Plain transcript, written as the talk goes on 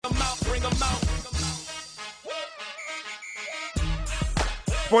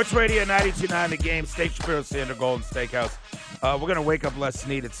Sports Radio 92.9 The Game, Steak Shapiro, Sandra Golden Steakhouse. We're going to wake up Les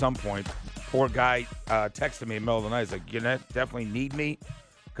Snead at some point. Poor guy texted me in the middle of the night. He's like, you definitely need me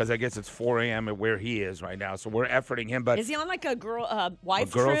because I guess it's 4 a.m. at where he is right now. So we're efforting him. But is he on like a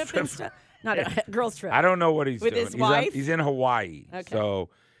wife girl's trip? And stuff? Not a girl's trip. I don't know what he's with doing. His wife? He's in Hawaii. Okay.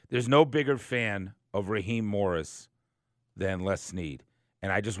 So there's no bigger fan of Raheem Morris than Les Snead.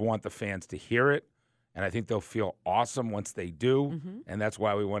 And I just want the fans to hear it. And I think they'll feel awesome once they do. Mm-hmm. And that's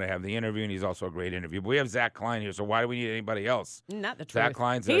why we want to have the interview. And he's also a great interview. But we have Zach Klein here, so why do we need anybody else? Not the truth. Zach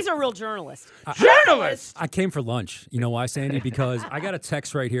Klein's He's a real journalist. Journalist! I came for lunch. You know why, Sandy? Because I got a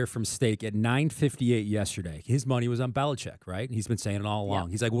text right here from Steak at 9:58 yesterday. His money was on Belichick, right? He's been saying it all along.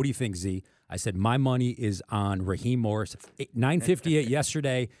 Yeah. He's like, what do you think, Z? I said, my money is on Raheem Morris. 9:58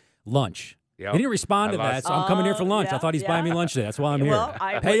 yesterday, lunch. Yep. He didn't respond to that, so I'm coming here for lunch. Yeah, I thought he's buying me lunch today. That's why I'm here. Well,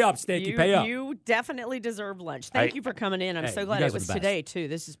 pay up, Steaky, pay up. You definitely deserve lunch. Thank you for coming in. I'm so glad it was today, too.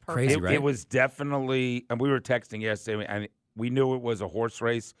 This is perfect. Crazy, right? It was definitely, and we were texting yesterday, and we knew it was a horse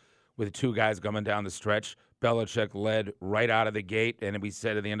race with two guys coming down the stretch. Belichick led right out of the gate, and we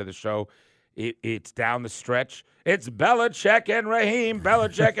said at the end of the show, it's down the stretch. It's Belichick and Raheem,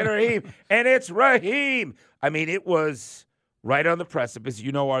 Belichick and Raheem, and it's Raheem. I mean, it was right on the precipice.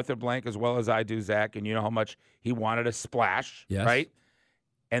 You know Arthur Blank as well as I do, Zach, and you know how much he wanted a splash, yes. right?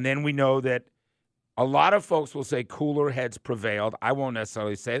 And then we know that a lot of folks will say cooler heads prevailed. I won't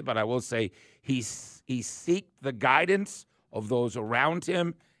necessarily say it, but I will say he seeked the guidance of those around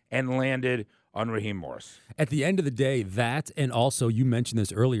him and landed on Raheem Morris. At the end of the day, that, and also you mentioned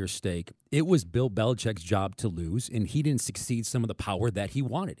this earlier, Steak, it was Bill Belichick's job to lose, and he didn't succeed some of the power that he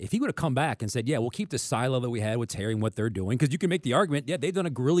wanted. If he would have come back and said, yeah, we'll keep the silo that we had with Terry and what they're doing, because you can make the argument, yeah, they've done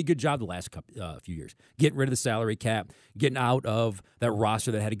a really good job the last few years, getting rid of the salary cap, getting out of that roster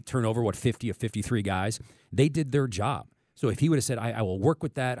that had to turn over, 50 of 53 guys. They did their job. So if he would have said, I will work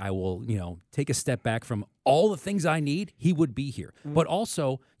with that, I will, take a step back from all the things I need, he would be here. Mm-hmm. But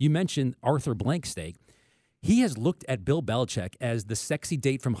also, you mentioned Arthur Blank, Steak. He has looked at Bill Belichick as the sexy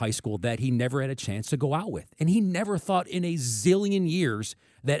date from high school that he never had a chance to go out with. And he never thought in a zillion years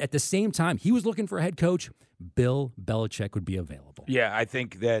that at the same time he was looking for a head coach, Bill Belichick would be available. Yeah, I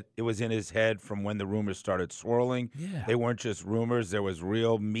think that it was in his head from when the rumors started swirling. Yeah. They weren't just rumors. There was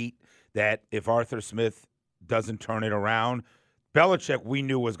real meat that if Arthur Smith doesn't turn it around, Belichick we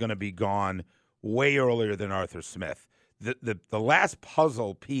knew was going to be gone way earlier than Arthur Smith. The last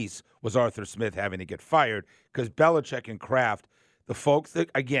puzzle piece was Arthur Smith having to get fired because Belichick and Kraft, the folks that,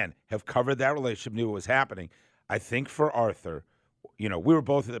 again, have covered that relationship, knew what was happening. I think for Arthur, we were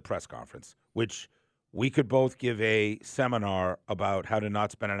both at the press conference, which we could both give a seminar about how to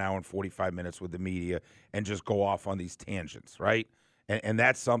not spend an hour and 45 minutes with the media and just go off on these tangents, right? And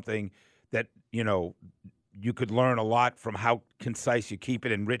that's something that, you could learn a lot from how concise you keep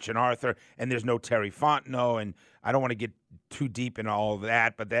it in Rich and Arthur, and there's no Terry Fontenot, and I don't want to get too deep in all of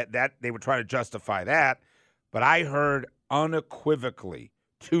that, but that they were trying to justify that. But I heard unequivocally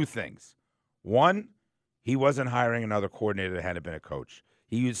two things. One, he wasn't hiring another coordinator that hadn't been a coach.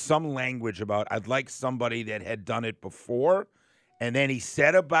 He used some language about, I'd like somebody that had done it before, and then he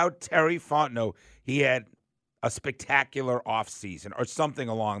said about Terry Fontenot, he had a spectacular offseason or something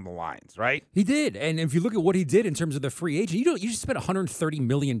along the lines, right? He did. And if you look at what he did in terms of the free agent, you just spent $130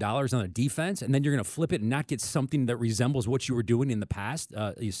 million on a defense, and then you're going to flip it and not get something that resembles what you were doing in the past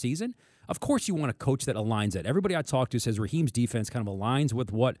season. Of course you want a coach that aligns that. Everybody I talk to says Raheem's defense kind of aligns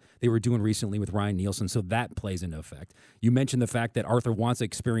with what they were doing recently with Ryan Nielsen, so that plays into effect. You mentioned the fact that Arthur wants an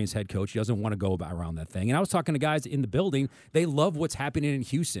experienced head coach. He doesn't want to go around that thing. And I was talking to guys in the building. They love what's happening in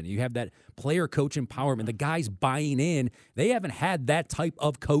Houston. You have that player-coach empowerment. The guys buying in. They haven't had that type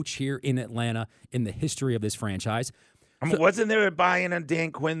of coach here in Atlanta in the history of this franchise. Wasn't there a buy-in on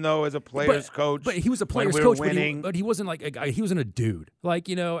Dan Quinn, though, as a player's coach? But he was a player's coach, but he wasn't like he wasn't a dude. I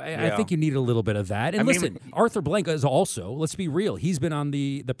think you need a little bit of that. And listen, Arthur Blank is also, let's be real, he's been on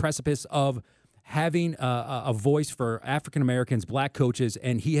the precipice of having a voice for African-Americans, black coaches,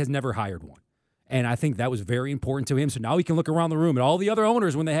 and he has never hired one. And I think that was very important to him. So now he can look around the room at all the other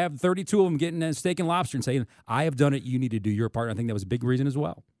owners when they have 32 of them getting a steak and lobster and saying, I have done it, you need to do your part. I think that was a big reason as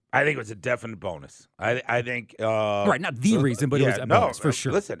well. I think it was a definite bonus. I think right, not the reason, but it was a bonus for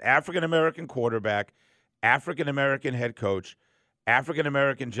sure. Listen, African-American quarterback, African-American head coach,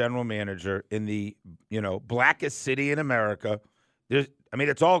 African-American general manager in the, blackest city in America.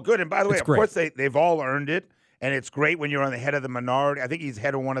 It's all good. And by the way, of course, they've all earned it, and it's great when you're on the head of the minority. I think he's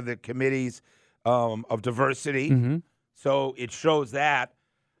head of one of the committees of diversity. Mm-hmm. So it shows that.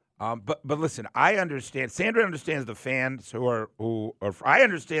 But listen, I understand. Sandra understands the fans who are. I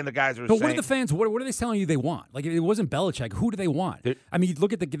understand the guys who are. But saying, what are the fans? What are they telling you they want? Like, it wasn't Belichick. Who do they want? I mean,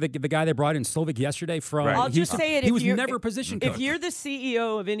 look at the guy they brought in, Slovic, yesterday from. Right. I'll just say it. He was never a position coach. If you're the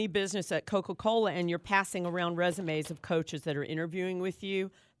CEO of any business at Coca-Cola and you're passing around resumes of coaches that are interviewing with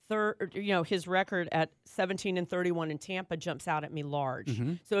you, his record at 17-31 in Tampa jumps out at me large.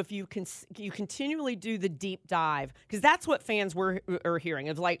 Mm-hmm. So if you continually do the deep dive, because that's what fans are hearing.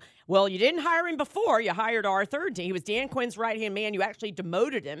 It's like, well, you didn't hire him before. You hired Arthur. He was Dan Quinn's right-hand man. You actually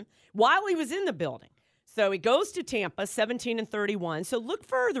demoted him while he was in the building. So he goes to Tampa, 17-31. So look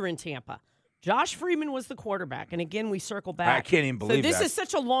further in Tampa. Josh Freeman was the quarterback. And again, we circle back. I can't even believe that. So this is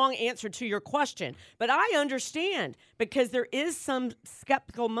such a long answer to your question. But I understand because there is some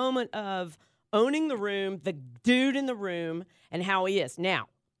skeptical moment of owning the room, the dude in the room, and how he is. Now,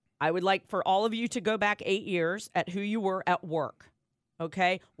 I would like for all of you to go back 8 years at who you were at work.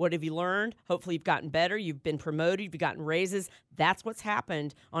 Okay? What have you learned? Hopefully you've gotten better. You've been promoted. You've gotten raises. That's what's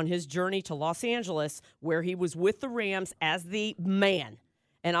happened on his journey to Los Angeles, where he was with the Rams as the man.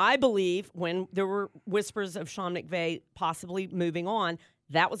 And I believe when there were whispers of Sean McVay possibly moving on,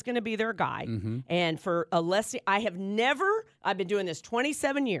 that was going to be their guy. Mm-hmm. And for I've been doing this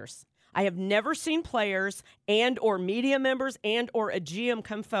 27 years. I have never seen players and or media members and or a GM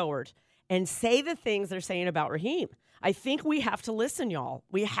come forward and say the things they're saying about Raheem. I think we have to listen, y'all.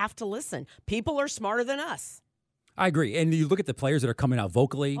 We have to listen. People are smarter than us. I agree. And you look at the players that are coming out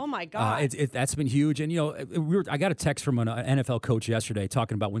vocally. Oh, my God. That's been huge. And, I got a text from an NFL coach yesterday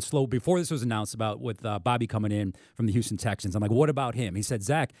talking about before this was announced with Bobby coming in from the Houston Texans. I'm like, what about him? He said,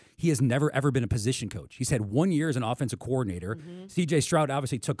 Zach, he has never, ever been a position coach. He's had 1 year as an offensive coordinator. Mm-hmm. C.J. Stroud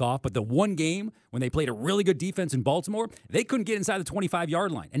obviously took off, but the one game when they played a really good defense in Baltimore, they couldn't get inside the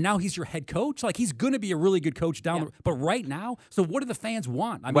 25-yard line. And now he's your head coach? Like, he's going to be a really good coach down the – but right now, so what do the fans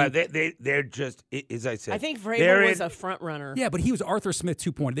want? I mean, they're just, as I said – I think Vrabel was a front runner. Yeah, but he was Arthur Smith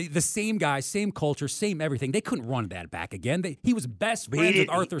 2.0. The same guy, same culture, same everything. They couldn't run that back again. He was best friends with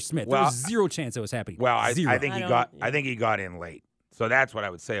Arthur Smith. There was zero chance that was happening. Well, I think he got in late. So that's what I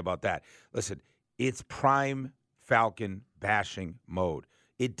would say about that. Listen, it's prime Falcon bashing mode.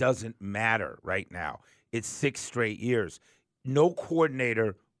 It doesn't matter right now. It's 6 straight years. No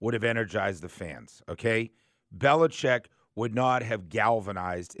coordinator would have energized the fans, okay? Belichick would not have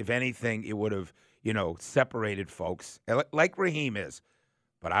galvanized. If anything, it would have, separated folks, like Raheem is.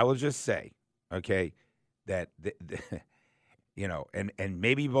 But I will just say, okay, that, and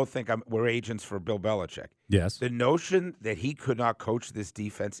maybe you both think we're agents for Bill Belichick. Yes. The notion that he could not coach this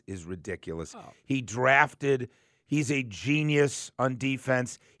defense is ridiculous. Oh. He's a genius on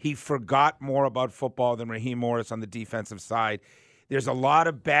defense. He forgot more about football than Raheem Morris on the defensive side. There's a lot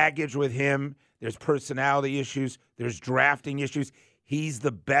of baggage with him. There's personality issues. There's drafting issues. He's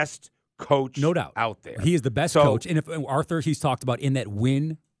the best coach, no doubt, out there. He is the best coach. And if Arthur, he's talked about in that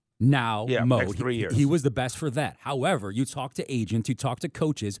win now mode. Next 3 years. He was the best for that. However, you talk to agents, you talk to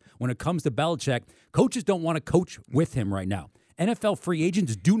coaches. When it comes to Belichick, coaches don't want to coach with him right now. NFL free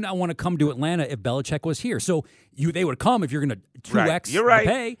agents do not want to come to Atlanta if Belichick was here. So they would come if you're going to 2X You're right.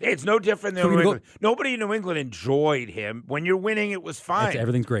 the pay. It's no different than New England. Nobody in New England enjoyed him. When you're winning, it was fine.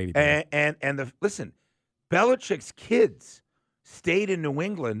 Everything's gravy. Listen, Belichick's kids stayed in New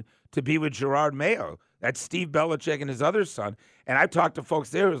England to be with Gerard Mayo. That's Steve Belichick and his other son. And I've talked to folks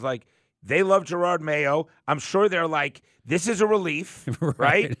there who's like, they love Gerard Mayo. I'm sure they're like, this is a relief,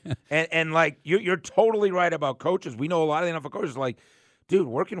 right? and like, you're totally right about coaches. We know a lot of the NFL coaches are like, dude,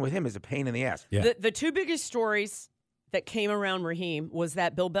 working with him is a pain in the ass. Yeah. The two biggest stories that came around Raheem was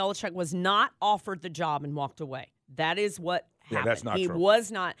that Bill Belichick was not offered the job and walked away. That is what happened. Yeah, that's not true. He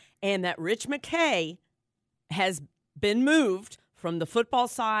was not. And that Rich McKay has been moved from the football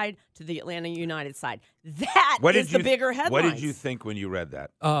side to the Atlanta United side. That is the bigger headline. What did you think when you read that?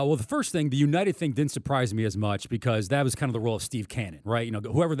 Well, the first thing, the United thing didn't surprise me as much because that was kind of the role of Steve Cannon, right?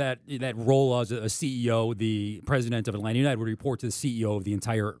 Whoever that role was, a CEO, the president of Atlanta United would report to the CEO of the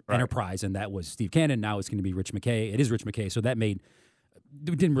entire enterprise, and that was Steve Cannon. Now it's going to be Rich McKay. It is Rich McKay, so it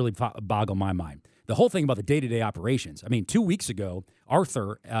didn't really boggle my mind. The whole thing about the day-to-day operations. I mean, 2 weeks ago,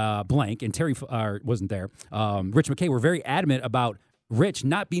 Arthur Blank and Terry wasn't there. Rich McKay were very adamant about Rich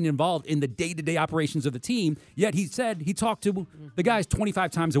not being involved in the day-to-day operations of the team, yet he said he talked to the guys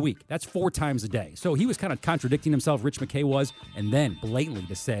 25 times a week. That's 4 times a day. So he was kind of contradicting himself, Rich McKay was, and then blatantly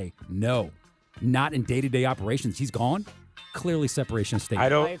to say, no, not in day-to-day operations. He's gone. Clearly separation of state.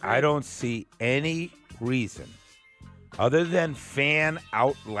 I don't see any reason other than fan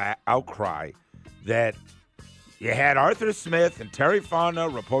outcry that you had Arthur Smith and Terry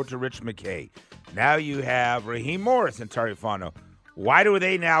Fontenot report to Rich McKay. Now you have Raheem Morris and Terry Fontenot. Why do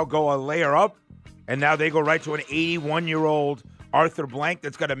they now go a layer up, and now they go right to an 81-year-old Arthur Blank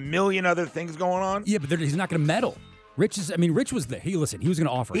that's got a million other things going on? Yeah, but he's not going to meddle. Rich was there. He was going to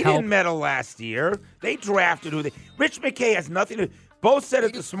offer He help. didn't meddle last year. They drafted who they. Rich McKay has nothing to. Both said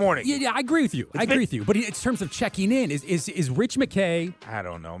it this morning. Yeah, I agree with you. But in terms of checking in, is Rich McKay? I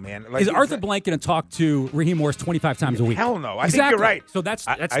don't know, man. Is Arthur Blank going to talk to Raheem Morris 25 times a week? Hell no. I exactly. think you're right. So that's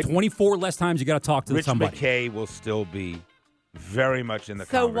 24 less times you got to talk to somebody. Rich McKay will still be very much in the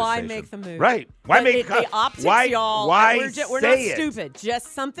So conversation. why make the move? Right. Why But make the optics, why, y'all? Why we're not say it? stupid.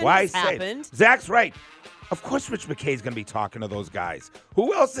 Just something Why has say happened. it? Zach's right. Of course, Rich McKay's going to be talking to those guys.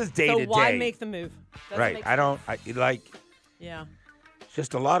 Who else is day to day? So why make the move? Doesn't Right. make I don't. sense. Yeah.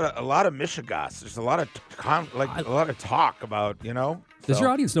 Just a lot of Michigas. There's a lot of a lot of talk about Does your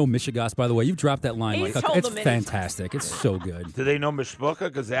audience know Michigas, by the way? You've dropped that line. He's Like, told it's them many fantastic. It's so good. Do they know Mishpucha?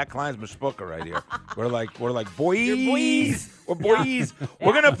 Because Zach Klein's Mishpucha right here. We're like boys. You're boys. We're boys.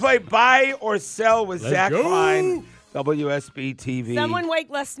 We're gonna play buy or sell with Zach go. Klein, WSB TV. Someone wake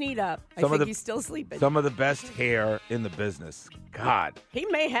Les Snead up. I think he's still sleeping. Some of the best hair in the business. God. He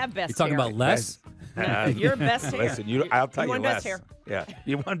may have best You talking hair. about Les? No, your best hair. Listen, I'll tell you won Les. best hair. Yeah,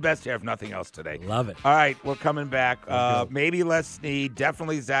 you won best hair if nothing else today. Love it. All right, we're coming back. Maybe Les Snead,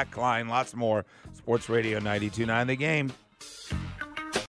 definitely Zach Klein, lots more. Sports Radio 92.9 The Game.